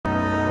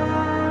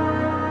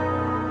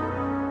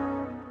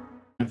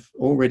I've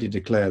already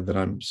declared that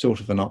I'm sort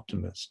of an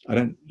optimist. I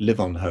don't live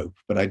on hope,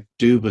 but I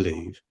do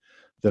believe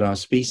that our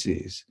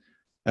species,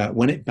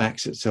 when it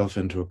backs itself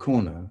into a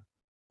corner,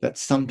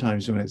 that's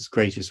sometimes when its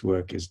greatest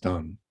work is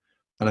done.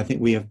 And I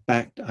think we have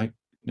backed, I've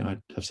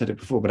said it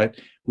before, but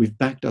we've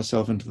backed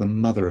ourselves into the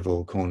mother of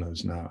all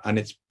corners now. And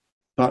it's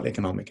partly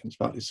economic and it's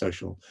partly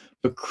social,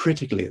 but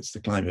critically it's the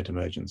climate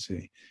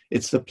emergency.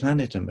 It's the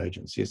planet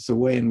emergency. It's the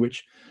way in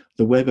which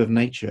the web of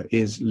nature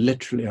is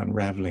literally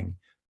unraveling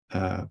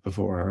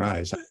before our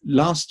eyes.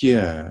 Last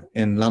year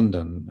in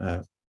London,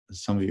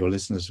 some of your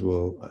listeners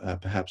will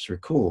perhaps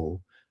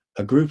recall,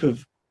 a group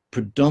of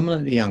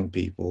predominantly young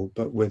people,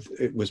 but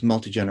it was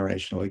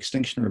multi-generational,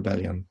 Extinction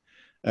Rebellion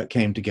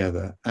came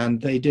together,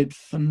 and they did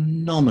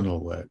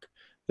phenomenal work.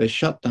 They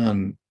shut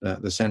down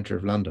the centre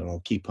of London,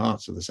 or key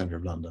parts of the centre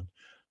of London,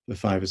 for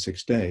 5 or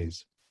 6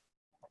 days.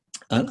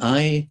 And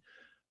I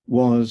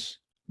was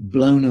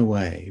blown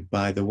away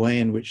by the way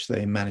in which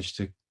they managed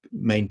to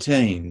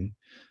maintain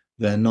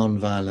their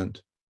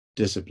non-violent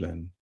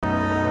discipline.